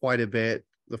quite a bit,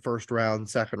 the first round,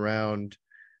 second round,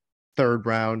 third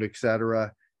round,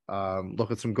 etc.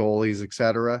 Look at some goalies,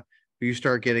 etc. You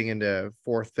start getting into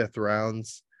fourth, fifth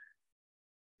rounds,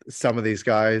 some of these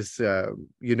guys,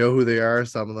 you know who they are.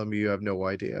 Some of them you have no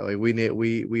idea. Like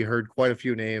we heard quite a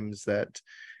few names that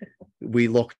we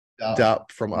looked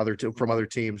up from other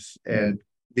teams, and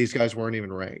these guys weren't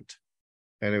even ranked.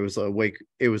 And it was like,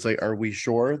 are we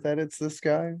sure that it's this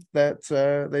guy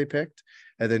that they picked?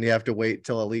 And then you have to wait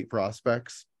till Elite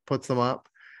Prospects puts them up,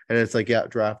 and it's like, yeah,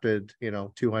 drafted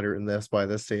 200 in this by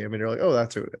this team, and you're like, oh,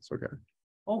 that's who it is.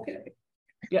 Okay.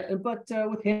 Yeah, but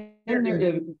with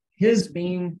him, his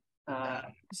main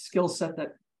skill set,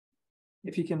 that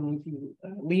if you can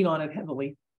lean on it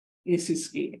heavily, is his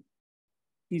skating.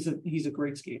 He's a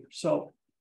great skater. So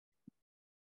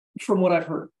from what I've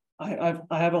heard, I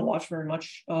haven't watched very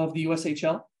much of the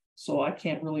USHL, so I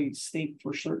can't really state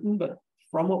for certain, but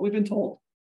from what we've been told,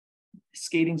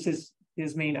 skating's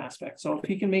his main aspect. So if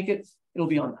he can make it, it'll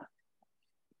be on that.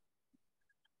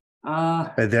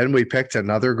 And then we picked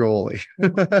another goalie. 3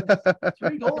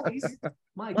 goalies.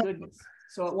 My goodness.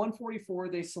 So at 144,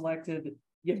 they selected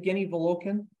Yevgeny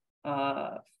Volokin,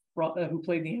 who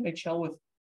played in the NHL with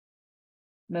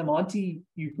Memonti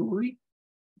Uguri.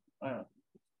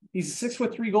 He's a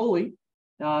 6'3" goalie.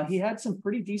 He had some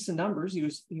pretty decent numbers.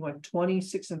 He went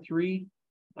 26-3,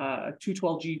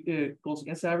 212 goals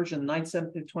against average, and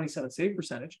 9.727 save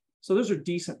percentage. So those are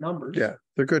decent numbers. Yeah,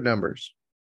 they're good numbers.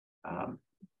 I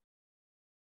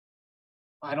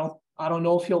don't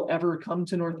know if he'll ever come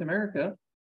to North America.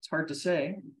 It's hard to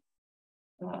say.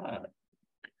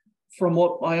 From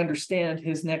what I understand,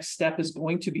 his next step is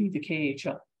going to be the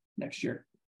KHL next year.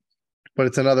 But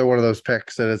it's another one of those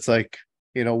picks that it's like,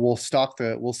 we'll stock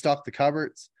the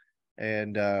cupboards,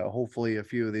 and hopefully a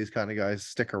few of these kind of guys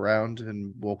stick around,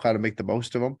 and we'll kind of make the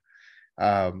most of them.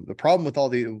 The problem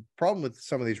with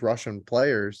some of these Russian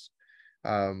players,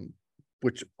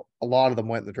 which a lot of them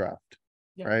went in the draft,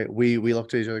 right? We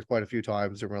looked at each other quite a few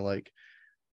times, and we're like,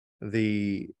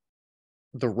 the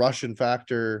Russian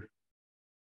factor,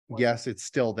 yes, it's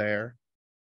still there,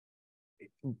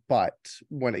 but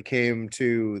when it came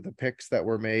to the picks that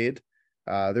were made,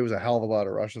 there was a hell of a lot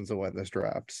of Russians that went in this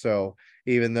draft. So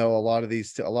even though a lot of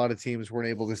teams weren't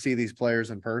able to see these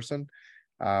players in person,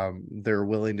 they're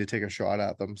willing to take a shot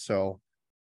at them. So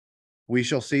we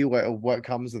shall see what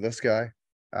comes of this guy.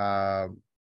 I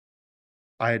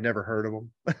had never heard of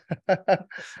him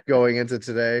going into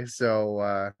today.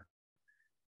 So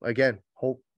again,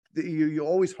 hope you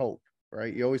always hope,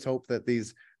 right? You always hope that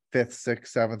these 5th,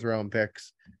 6th, 7th round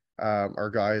picks are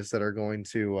guys that are going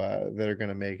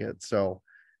to make it. So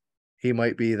he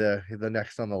might be the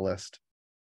next on the list.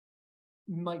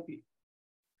 Might be.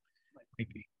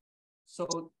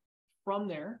 So from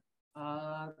there,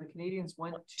 the Canadians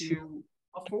went to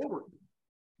a forward.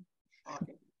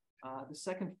 Shocking. The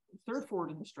third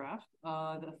forward in this draft,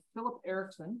 the Philip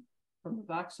Eriksson from the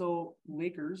Vaxo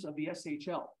Lakers of the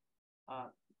SHL.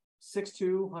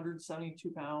 6'2",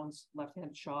 172 pounds,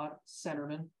 left-handed shot,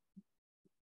 centerman.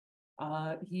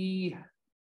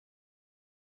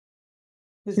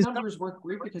 His numbers weren't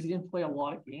great because he didn't play a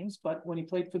lot of games, but when he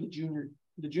played for the junior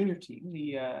team,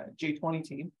 the J20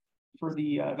 team for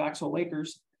the Vaxo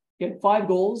Lakers, he had 5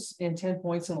 goals and 10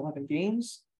 points in 11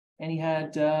 games, and he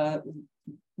had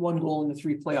 1 goal in the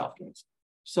 3 playoff games.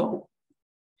 So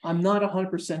I'm not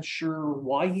 100% sure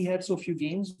why he had so few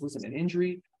games. Was it an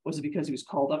injury? Was it because he was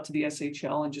called up to the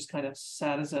SHL and just kind of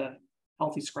sat as a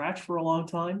healthy scratch for a long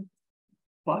time?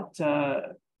 But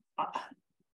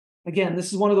again,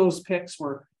 this is one of those picks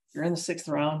where you're in the 6th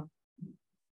round.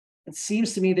 It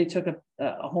seems to me they took a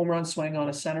home run swing on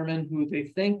a centerman who they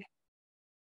think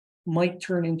might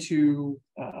turn into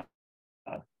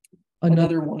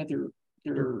another one of their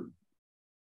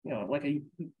like a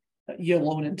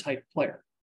Yolonen type player.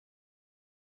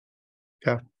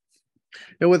 Okay.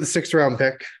 And with the 6th round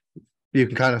pick, you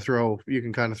can kind of throw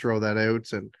that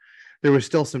out, and there was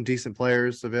still some decent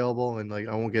players available, and like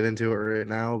I won't get into it right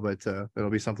now, but it'll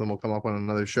be something we'll come up on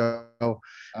another show.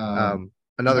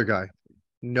 Another guy,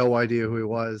 no idea who he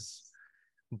was,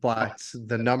 but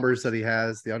the numbers that he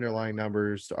has, the underlying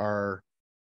numbers are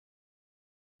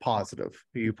positive.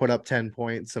 You put up 10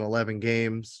 points in 11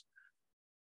 games.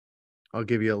 I'll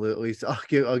give you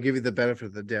I'll give you the benefit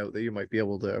of the doubt that you might be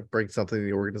able to bring something to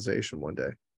the organization one day.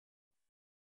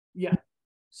 Yeah.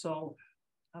 So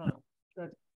I don't know.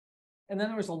 And then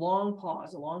there was a long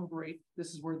pause, a long break.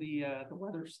 This is where the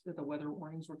weather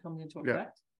warnings were coming into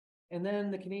effect. Yeah. And then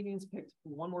the Canadians picked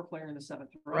one more player in the 7th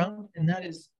round, and that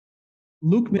is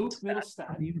Luke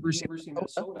Mittelstadt, University of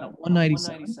Minnesota,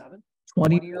 197,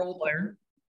 20-year-old player,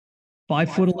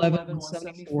 5'11",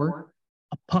 174.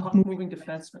 A puck moving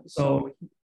defenseman. So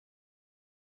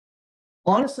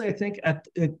honestly, I think at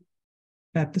the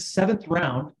 7th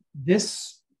round,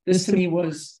 this to me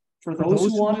was, for those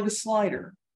who wanted a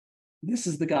slider, this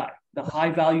is the guy, the high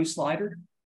value slider.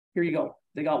 Here you go.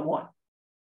 They got one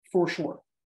for sure.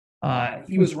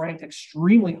 He was ranked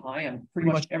extremely high on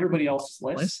pretty much everybody else's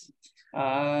list.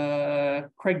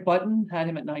 Craig Button had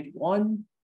him at 91.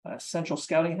 Central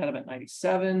Scouting had him at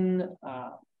 97.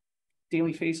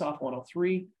 Daily Faceoff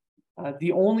 103.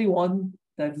 The only one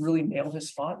that really nailed his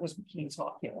spot was McKean's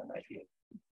Hockey at 98.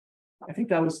 I think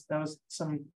that was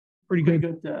some pretty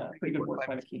good work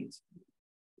by McKean's.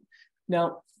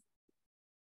 Now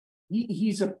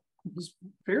he's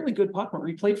fairly good puck mover.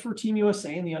 He played for Team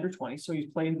USA in the under-20, so he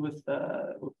played with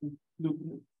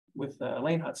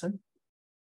Lane Hudson.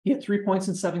 He had 3 points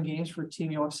in 7 games for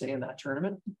Team USA in that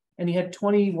tournament, and he had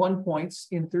 21 points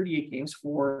in 38 games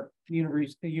for the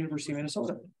University of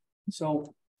Minnesota.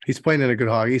 So he's playing in a good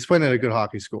hockey. He's playing in a good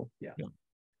hockey school. Yeah.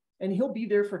 and he'll be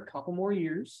there for a couple more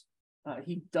years.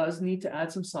 He does need to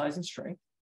add some size and strength.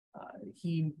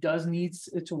 He does need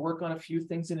to work on a few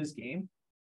things in his game,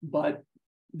 but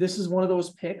this is one of those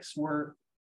picks where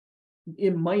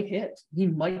it might hit. He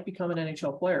might become an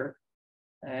NHL player,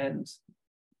 and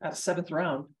at 7th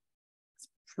round, it's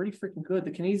pretty freaking good.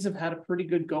 The Canadiens have had a pretty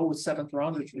good go with 7th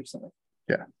rounders recently.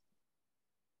 Yeah.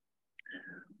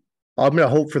 I'm gonna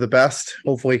hope for the best.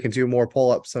 Hopefully, he can do more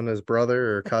pull-ups on his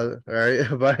brother or cousin. All right,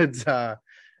 but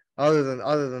other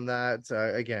than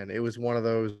that, again, it was one of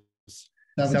those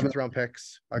 7th round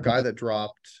picks. A guy that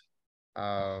dropped.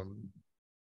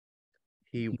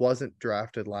 He wasn't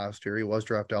drafted last year. He was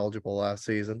draft eligible last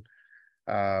season,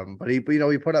 but he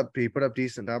put up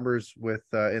decent numbers with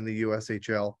in the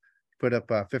USHL. Put up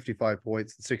 55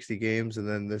 points in 60 games, and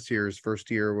then this year's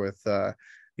first year with the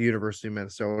University of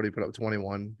Minnesota, he put up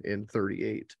 21 in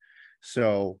 38.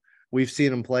 So we've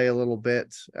seen him play a little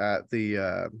bit at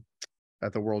the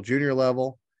World Junior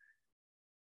level.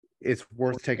 It's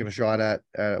worth taking a shot at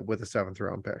with a 7th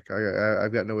round pick.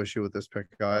 I've got no issue with this pick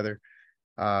either.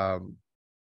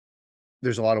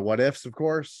 There's a lot of what ifs, of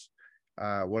course.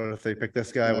 What if they pick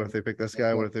this guy? What if they pick this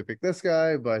guy? What if they pick this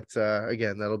guy? But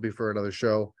again, that'll be for another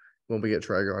show when we get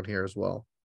Traeger on here as well.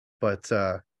 But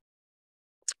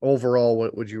overall,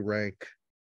 what would you rank?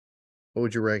 What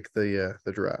would you rank the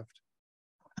draft?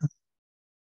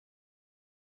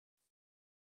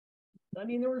 I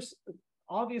mean, there's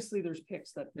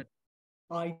picks that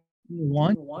I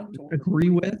want to agree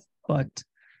with, but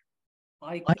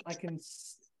I can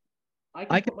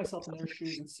put myself in their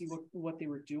shoes and see what they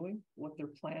were doing, what their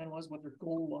plan was, what their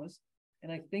goal was,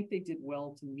 and I think they did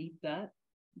well to meet that.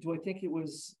 Do I think it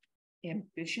was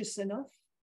ambitious enough?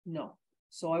 No.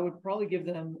 So I would probably give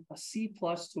them a C+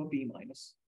 to a B-.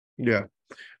 Yeah,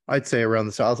 I'd say around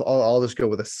the south. I'll just go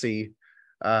with a C.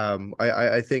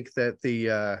 I think that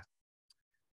the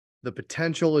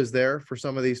potential is there for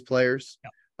some of these players.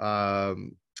 Yeah.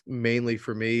 Mainly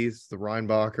for me, it's the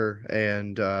Reinbacher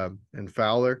and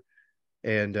Fowler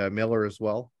and Miller as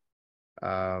well.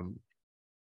 But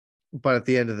at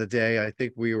the end of the day, I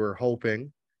think we were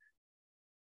hoping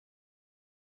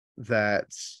that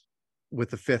with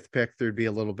the 5th pick, there'd be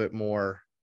a little bit more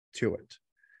to it.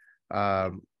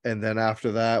 And then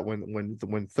after that,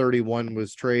 when 31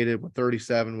 was traded, when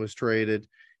 37 was traded,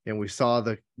 and we saw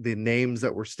the names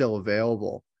that were still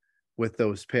available with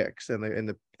those picks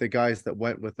and the guys that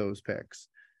went with those picks,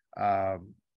 I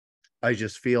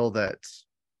just feel that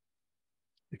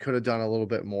they could have done a little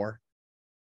bit more.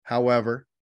 However,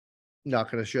 not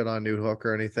going to shit on Newhook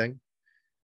or anything.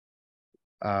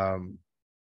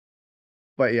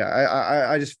 But yeah,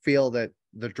 I just feel that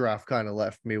the draft kind of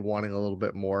left me wanting a little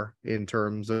bit more in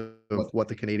terms of what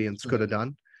the Canadiens could have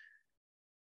done.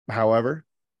 However,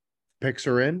 picks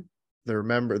are in. They're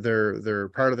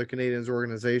part of the Canadiens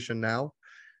organization now.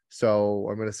 So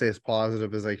I'm going to say as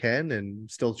positive as I can and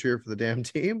still cheer for the damn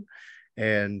team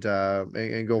and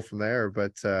go from there.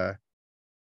 But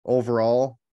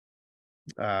overall,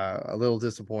 a little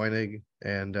disappointing.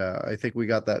 And I think we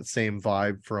got that same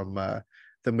vibe from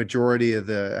the majority of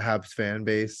the Habs fan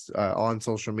base on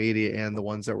social media and the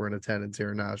ones that were in attendance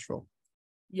here in Nashville.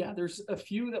 Yeah, there's a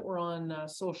few that were on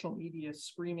social media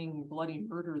screaming bloody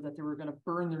murder that they were going to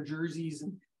burn their jerseys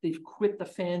and they've quit the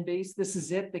fan base. This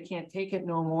is it. They can't take it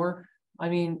no more. I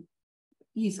mean,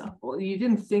 ease up. Well, you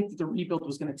didn't think that the rebuild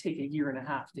was going to take a year and a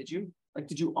half, did you? Like,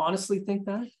 did you honestly think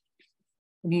that?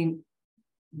 I mean,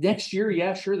 next year,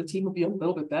 yeah, sure, the team will be a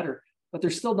little bit better, but they're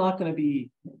still not going to be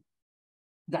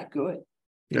that good.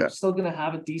 They're still going to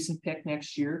have a decent pick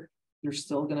next year. They're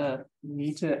still going to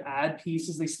need to add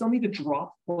pieces. They still need to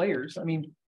drop players. I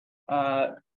mean,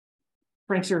 Frank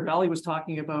Seravalli was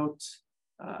talking about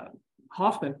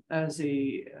Hoffman as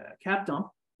a cap dump,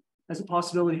 as a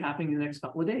possibility happening in the next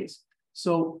couple of days.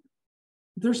 So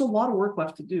there's a lot of work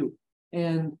left to do.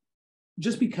 And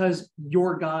just because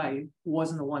your guy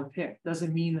wasn't the one pick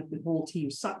doesn't mean that the whole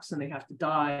team sucks and they have to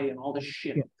die and all this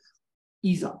shit. Yeah.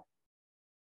 Ease up.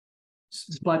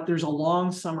 But there's a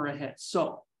long summer ahead.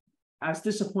 So as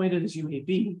disappointed as you may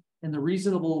be, and the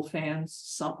reasonable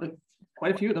fans,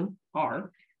 quite a few of them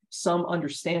are, some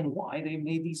understand why they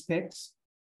made these picks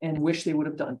and wish they would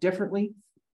have done differently.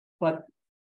 But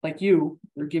like you,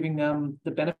 they're giving them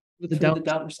the benefit of the doubt.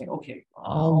 They're saying, okay,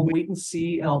 I'll wait and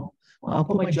see. And I'll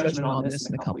put my judgment on this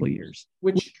in a couple of years,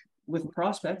 which with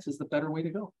prospects is the better way to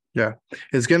go. Yeah.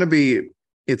 It's going to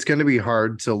be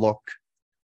hard to look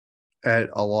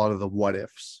at a lot of the what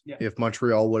ifs. Yeah. If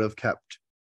Montreal would have kept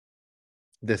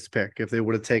this pick, if they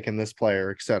would have taken this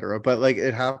player, etc. But like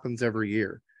it happens every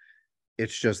year.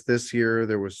 It's just this year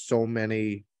there was so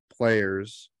many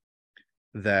players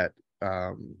that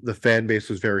the fan base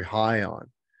was very high on.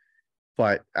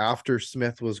 But after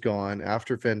Smith was gone,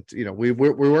 after we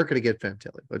weren't going to get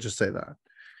Fantilli. Let's just say that.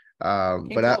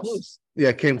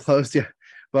 Yeah, came close. Yeah,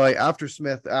 but like after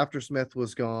Smith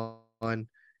was gone, and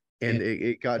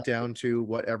it got down to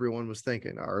what everyone was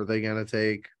thinking: are they going to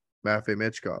take Matvei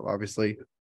Michkov? Obviously,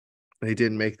 they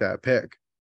didn't make that pick.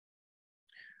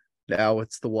 Now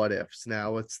it's the what ifs.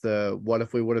 Now it's the what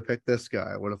if we would have picked this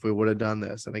guy? What if we would have done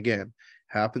this? And again,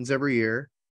 happens every year.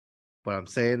 But I'm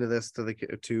saying this to the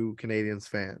Canadiens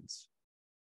fans: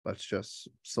 let's just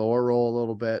slow our roll a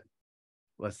little bit.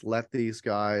 Let's let these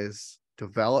guys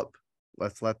develop.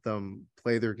 Let's let them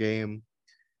play their game.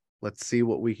 Let's see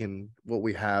what we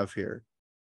have here.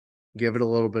 Give it a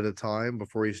little bit of time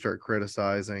before you start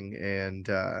criticizing and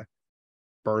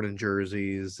burning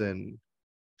jerseys and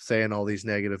saying all these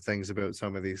negative things about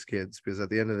some of these kids, because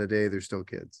at the end of the day, they're still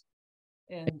kids.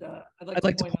 And I'd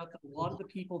like to point out that a lot of the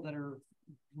people that are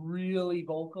really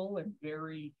vocal and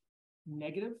very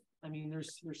negative, I mean,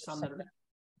 there's some that are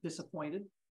disappointed,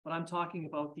 but I'm talking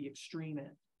about the extreme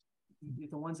end,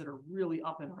 the ones that are really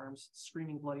up in arms,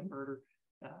 screaming bloody murder,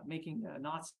 making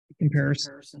Nazi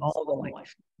comparisons, all the like.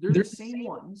 They're the same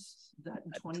ones that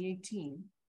in 2018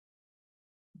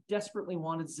 desperately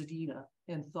wanted Zadina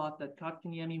and thought that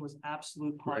Kotkaniemi was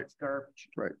absolute hot garbage.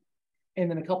 Right. And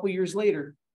then a couple of years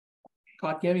later,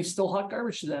 Kotkaniemi's still hot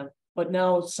garbage to them, but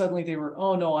now suddenly they were,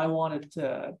 oh no, I wanted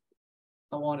to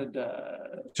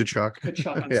Chuck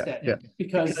instead,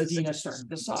 because Zadina started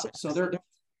to suck. So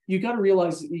you got to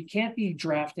realize that you can't be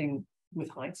drafting with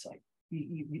hindsight.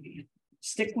 You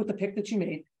stick with the pick that you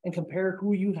made and compare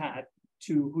who you had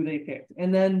to who they picked,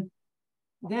 and then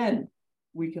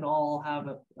we can all have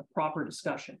a proper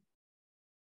discussion.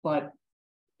 But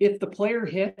if the player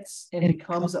hits and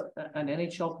becomes an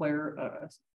NHL player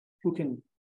who can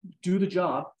do the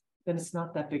job, then it's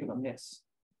not that big of a miss.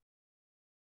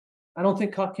 I don't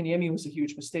think Kotkaniemi was a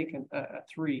huge mistake at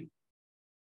 3.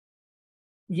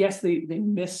 Yes, they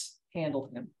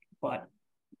mishandled him, but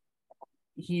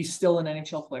he's still an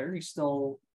NHL player. He's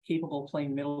still capable of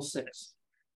playing middle 6.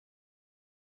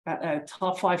 At a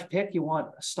top 5 pick, you want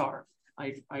a star.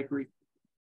 I agree.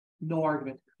 No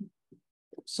argument.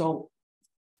 So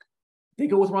they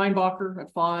go with Reinbacher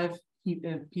at 5.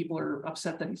 People are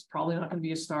upset that he's probably not going to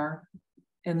be a star.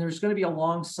 And there's going to be a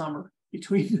long summer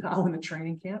between now and the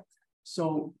training camp.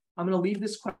 So I'm going to leave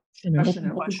this question,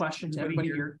 an open question to everybody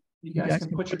here. You guys can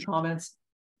put your comments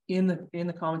in the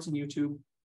comments on YouTube.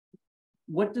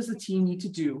 What does the team need to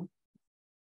do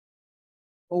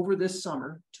over this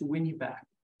summer to win you back,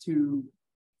 to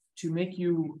make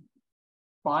you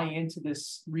buy into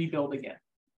this rebuild again?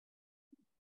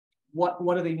 What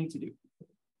do they need to do?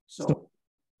 So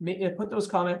put those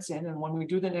comments in, and when we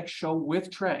do the next show with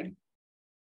Treg,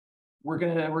 we're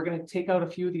gonna take out a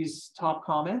few of these top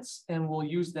comments and we'll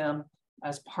use them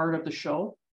as part of the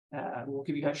show. We'll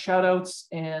give you guys shout outs,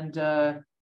 and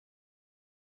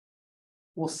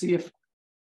we'll see if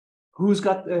who's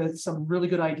got some really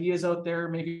good ideas out there.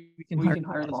 Maybe we can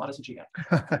hire them on as a GM.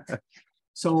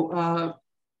 So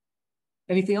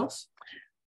anything else?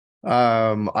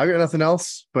 I got nothing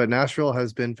else, but Nashville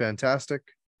has been fantastic.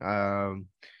 As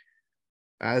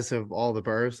of all the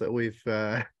bars that we've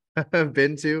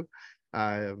been to,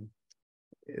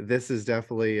 this is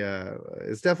definitely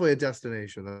it's definitely a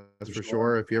destination, that's for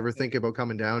sure. If you ever think about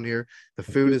coming down here, the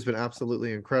food has been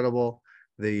absolutely incredible.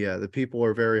 The people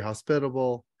are very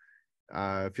hospitable.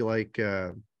 If you like,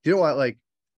 you know what, like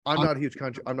I'm not a huge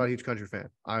country fan.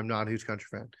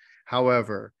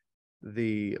 However,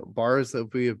 the bars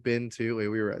that we have been to, we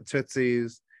were at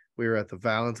Tootsie's, we were at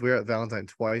Valentine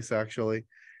twice actually.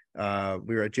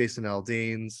 We were at Jason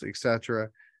Aldean's, etc.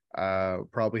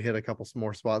 Probably hit a couple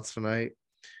more spots tonight,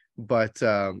 but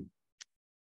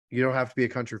you don't have to be a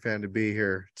country fan to be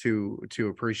here to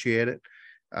appreciate it.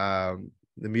 The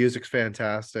music's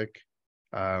fantastic.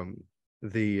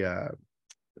 It's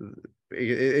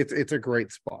a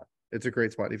great spot. It's a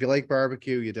great spot. If you like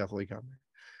barbecue, you definitely come here.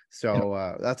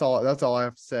 So that's all I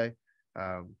have to say.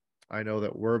 I know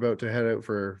that we're about to head out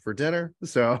for dinner,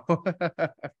 so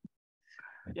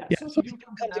yeah. So if you do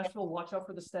come to Nashville, watch out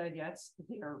for the Stagettes.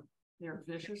 They are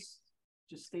vicious.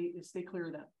 Just stay clear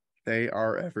of them. They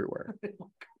are everywhere.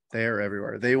 They are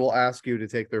everywhere. They will ask you to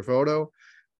take their photo,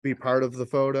 be part of the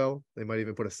photo. They might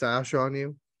even put a sash on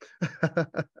you.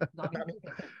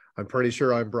 I'm pretty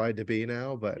sure I'm bride to be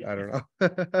now, but I don't know.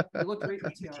 You look great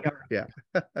in tiara. Yeah.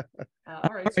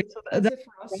 All right, so that's it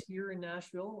for us here in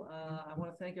Nashville. I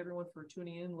want to thank everyone for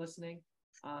tuning in, listening,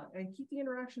 and keep the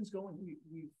interactions going.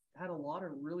 We've had a lot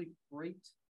of really great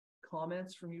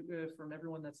comments from you, from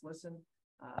everyone that's listened.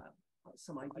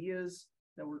 some ideas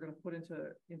that we're going to put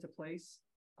into place.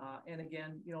 And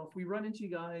again, if we run into you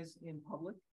guys in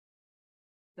public,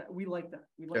 that we like that.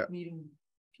 We like meeting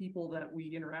people that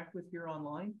we interact with here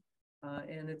online.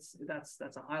 And that's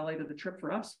a highlight of the trip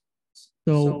for us.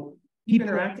 So keep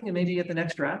interacting, and maybe at the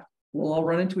next draft, we'll all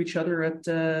run into each other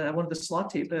at one of the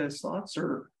slots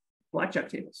or blackjack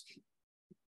tables.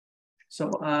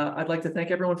 So I'd like to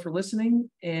thank everyone for listening,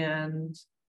 and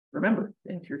remember,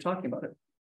 if you're talking about it,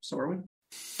 so are we.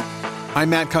 I'm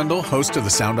Matt Kundle, host of the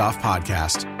Sound Off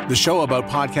Podcast, the show about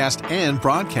podcast and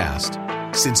broadcast.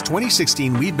 Since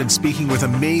 2016, we've been speaking with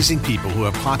amazing people who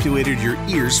have populated your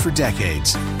ears for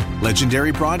decades.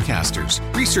 Legendary broadcasters,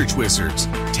 research wizards,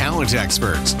 talent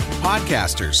experts,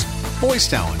 podcasters, voice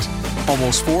talent.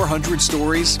 Almost 400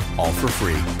 stories, all for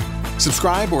free.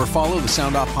 Subscribe or follow the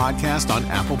Sound Off Podcast on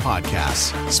Apple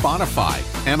Podcasts, Spotify,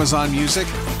 Amazon Music,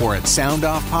 or at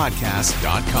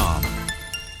soundoffpodcast.com.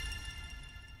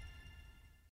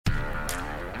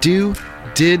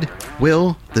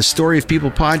 Will, the Story of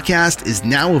People podcast is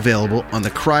now available on the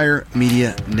Crier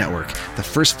Media Network. The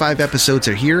first 5 episodes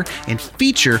are here and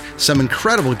feature some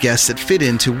incredible guests that fit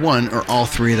into one or all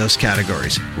 3 of those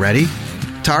categories. Ready?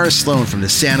 Tara Sloan from the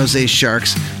San Jose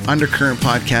Sharks Undercurrent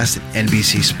podcast at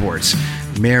NBC Sports.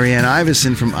 Marianne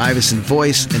Iveson from Iveson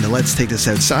Voice and the Let's Take This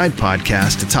Outside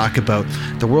podcast to talk about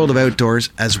the world of outdoors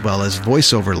as well as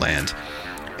voiceover land.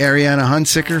 Ariana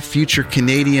Hunsicker, future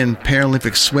Canadian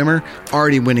Paralympic swimmer,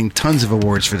 already winning tons of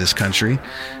awards for this country.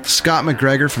 Scott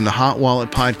McGregor from the Hot Wallet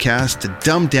podcast to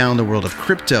dumb down the world of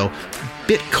crypto,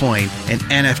 Bitcoin, and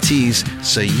NFTs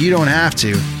so you don't have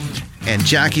to. And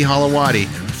Jackie Holowati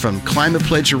from Climate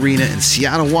Pledge Arena in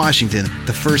Seattle, Washington,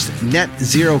 the first net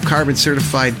zero carbon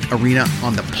certified arena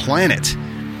on the planet.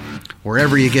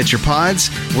 Wherever you get your pods,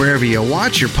 wherever you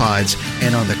watch your pods,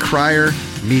 and on the Crier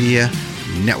Media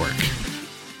Network.